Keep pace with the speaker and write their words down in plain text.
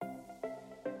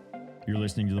You're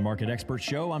listening to the Market Expert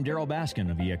Show. I'm Daryl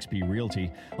Baskin of eXp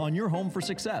Realty on your home for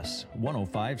success,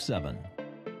 105.7.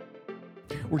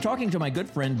 We're talking to my good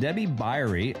friend Debby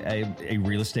Biery, a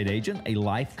real estate agent, a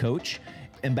life coach,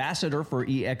 ambassador for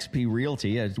eXp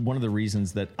Realty. It's one of the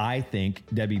reasons that I think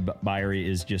Debby Biery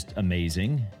is just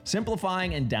amazing.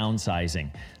 Simplifying and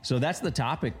downsizing. So that's the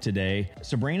topic today.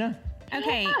 Sabrina?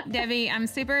 Okay, Debby, I'm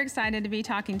super excited to be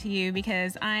talking to you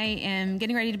because I am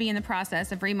getting ready to be in the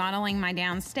process of remodeling my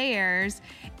downstairs,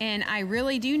 and I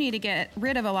really do need to get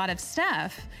rid of a lot of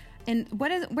stuff. And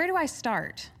where do I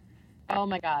start? Oh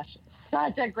my gosh,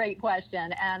 such a great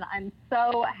question. And I'm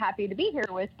so happy to be here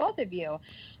with both of you.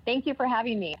 Thank you for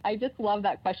having me. I just love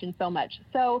that question so much.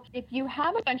 So if you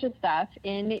have a bunch of stuff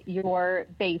in your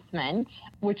basement,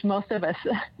 which most of us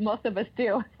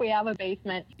do, we have a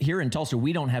basement. Here in Tulsa,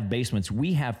 we don't have basements.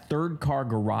 We have third car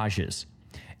garages.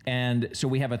 And so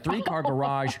we have a 3-car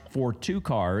garage for 2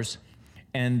 cars.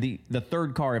 And the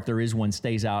third car, if there is one,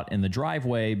 stays out in the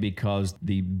driveway because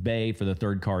the bay for the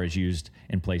third car is used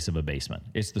in place of a basement.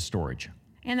 It's the storage.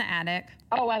 And the attic.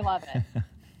 Oh, I love it.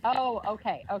 Oh,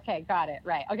 okay, got it,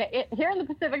 right. Okay, here in the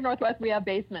Pacific Northwest, we have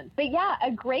basements. But yeah,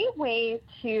 a great way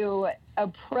to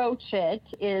approach it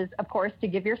is, of course, to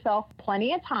give yourself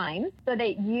plenty of time so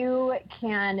that you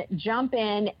can jump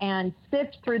in and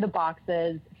sift through the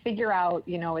boxes, figure out,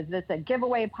 is this a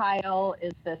giveaway pile?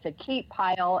 Is this a keep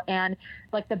pile? And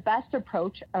like the best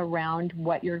approach around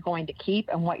what you're going to keep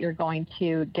and what you're going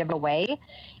to give away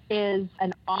is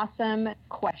an awesome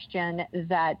question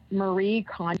that Marie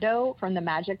Kondo from The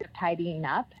Magic of Tidying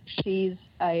Up. She's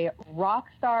a rock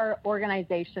star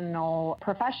organizational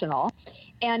professional.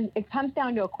 And it comes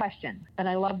down to a question, and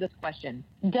I love this question.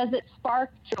 Does it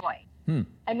spark joy?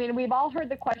 I mean, we've all heard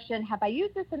the question, have I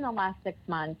used this in the last 6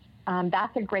 months?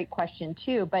 That's a great question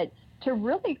too, but to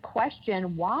really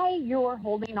question why you're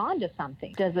holding on to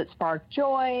something. Does it spark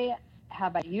joy?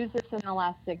 Have I used this in the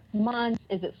last 6 months?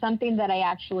 Is it something that I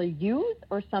actually use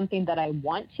or something that I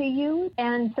want to use?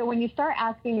 And so when you start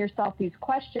asking yourself these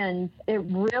questions, it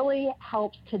really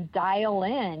helps to dial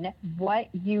in what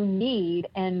you need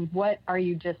and what are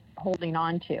you just holding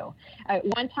on to.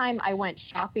 One time I went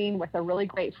shopping with a really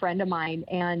great friend of mine,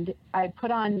 and I put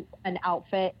on an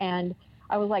outfit and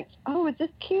I was like, oh, is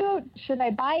this cute? Should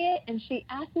I buy it? And she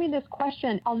asked me this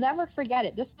question. I'll never forget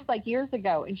it. This was like years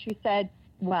ago. And she said,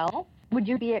 well, would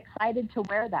you be excited to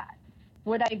wear that?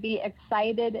 Would I be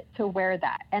excited to wear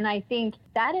that? And I think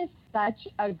that is such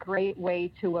a great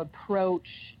way to approach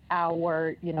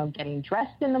our, getting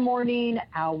dressed in the morning,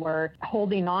 our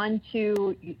holding on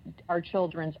to our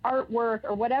children's artwork,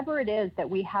 or whatever it is that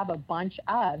we have a bunch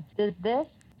of. Does this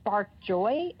spark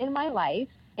joy in my life?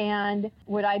 And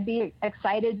would I be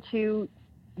excited to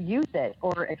use it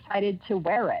or excited to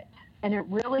wear it? And it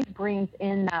really brings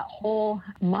in that whole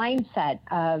mindset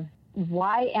of,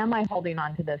 why am I holding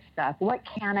on to this stuff? What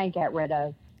can I get rid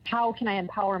of? How can I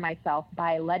empower myself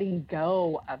by letting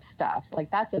go of stuff? Like,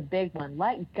 that's a big one.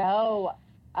 Let go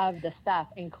of the stuff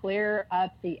and clear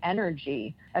up the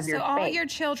energy of your space. So all your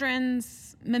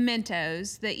children's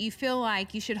mementos that you feel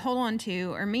like you should hold on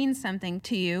to or mean something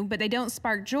to you, but they don't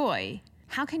spark joy,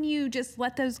 how can you just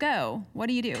let those go? What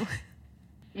do you do?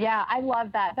 Yeah, I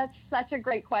love that. That's such a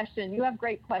great question. You have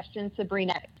great questions,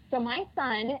 Sabrina. So my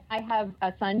son, I have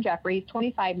a son, Jeffrey, he's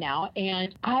 25 now,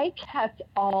 and I kept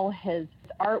all his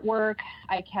artwork.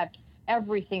 I kept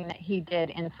everything that he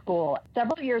did in school.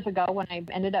 Several years ago, when I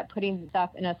ended up putting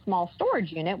stuff in a small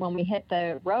storage unit, when we hit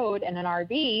the road in an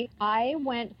RV, I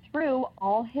went through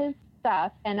all his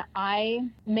stuff and I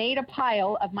made a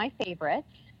pile of my favorites.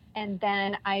 And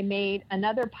then I made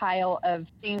another pile of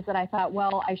things that I thought,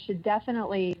 well, I should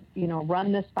definitely,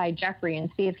 run this by Jeffrey and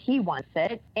see if he wants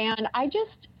it. And I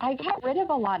got rid of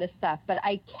a lot of stuff, but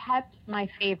I kept my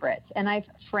favorites. And I've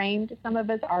framed some of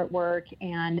his artwork.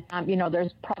 And,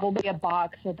 there's probably a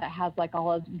box that has like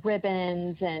all his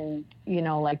ribbons and,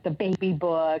 like the baby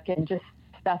book and just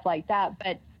stuff like that.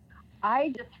 But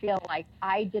I just feel like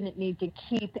I didn't need to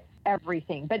keep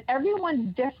everything, but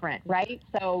everyone's different, right?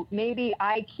 So maybe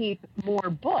I keep more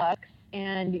books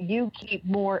and you keep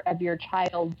more of your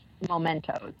child's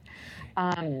mementos.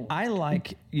 I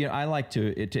like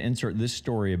to insert this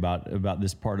story about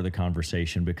this part of the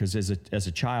conversation because as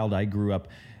a child, I grew up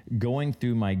going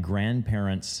through my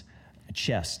grandparents'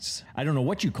 chests. I don't know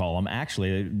what you call them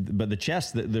actually, but the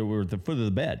chests that were at the foot of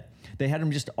the bed. They had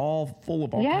them just all full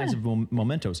of all kinds of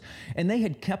mementos, and they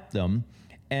had kept them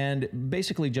and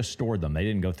basically just stored them. They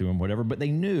didn't go through them, whatever, but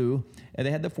they knew, and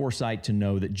they had the foresight to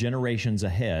know that generations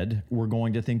ahead were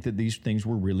going to think that these things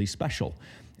were really special.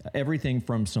 Everything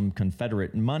from some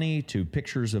Confederate money to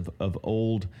pictures of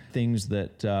old things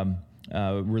that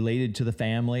related to the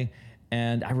family.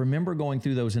 And I remember going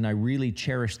through those, and I really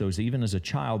cherished those even as a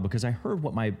child, because I heard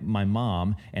what my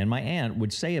mom and my aunt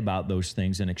would say about those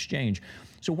things in exchange.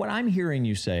 So what I'm hearing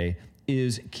you say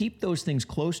is keep those things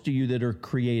close to you that are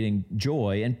creating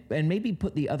joy, and maybe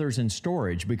put the others in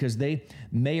storage, because they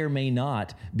may or may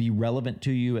not be relevant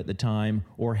to you at the time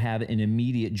or have an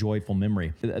immediate joyful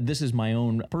memory. This is my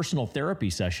own personal therapy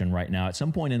session right now. At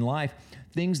some point in life,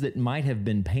 things that might have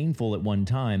been painful at one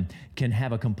time can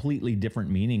have a completely different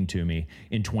meaning to me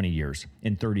in 20 years,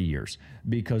 in 30 years,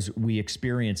 because we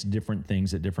experience different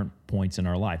things at different points in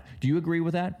our life. Do you agree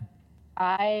with that?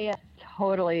 I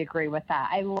totally agree with that.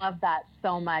 I love that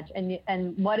so much.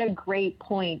 And what a great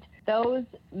point. Those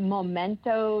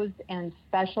mementos and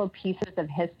special pieces of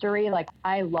history, like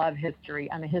I love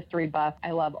history. I'm a history buff.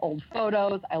 I love old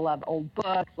photos. I love old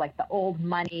books, like the old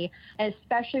money,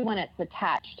 especially when it's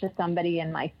attached to somebody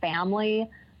in my family.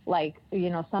 Like, you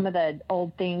know, some of the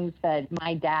old things that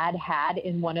my dad had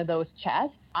in one of those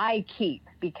chests, I keep,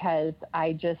 because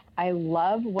I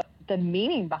love what the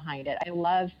meaning behind it. I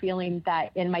love feeling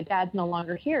that, and my dad's no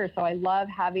longer here, so I love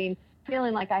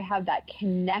feeling like I have that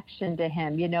connection to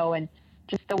him, you know, and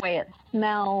just the way it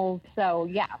smells. So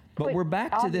yeah. But we're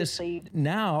back to this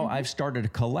now. I've started a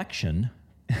collection,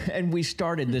 and we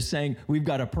started this saying we've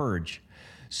got to purge.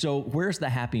 So where's the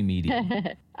happy medium?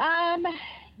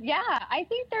 Yeah, I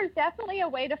think there's definitely a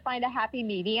way to find a happy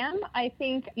medium. I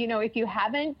think, you know, if you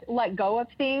haven't let go of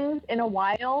things in a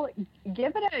while,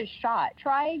 give it a shot.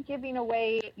 Try giving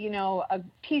away, you know, a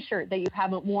t-shirt that you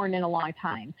haven't worn in a long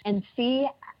time, and see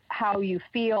how you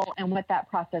feel and what that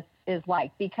process is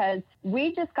like. Because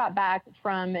we just got back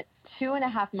from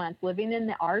 2.5 months living in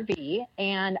the RV,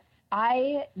 and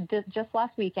I did just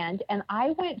last weekend, and I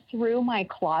went through my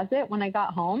closet when I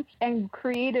got home and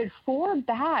created 4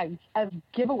 bags of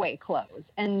giveaway clothes.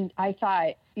 And I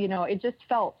thought, you know, it just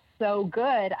felt so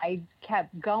good. I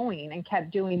kept going and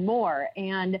kept doing more.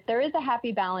 And there is a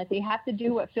happy balance. You have to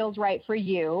do what feels right for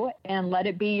you and let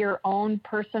it be your own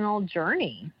personal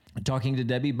journey. Talking to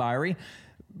Debby Biery,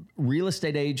 real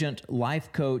estate agent,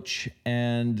 life coach,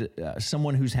 and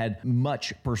someone who's had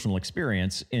much personal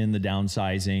experience in the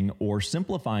downsizing or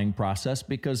simplifying process,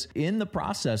 because in the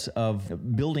process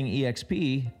of building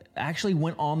EXP, actually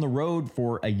went on the road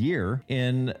for a year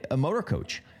in a motor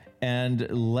coach and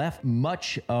left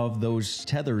much of those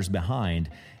tethers behind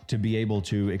to be able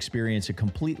to experience a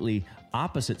completely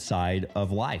opposite side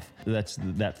of life. That's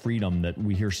that freedom that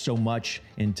we hear so much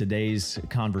in today's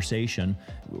conversation.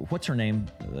 What's her name?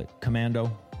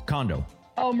 Kondo.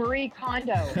 Oh, Marie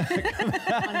Kondo.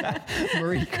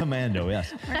 Marie Commando,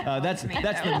 yes. That's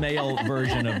the male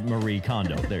version of Marie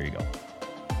Kondo. There you go.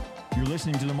 You're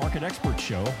listening to the Market Expert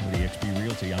Show with eXp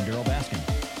Realty. I'm Daryl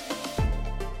Baskin.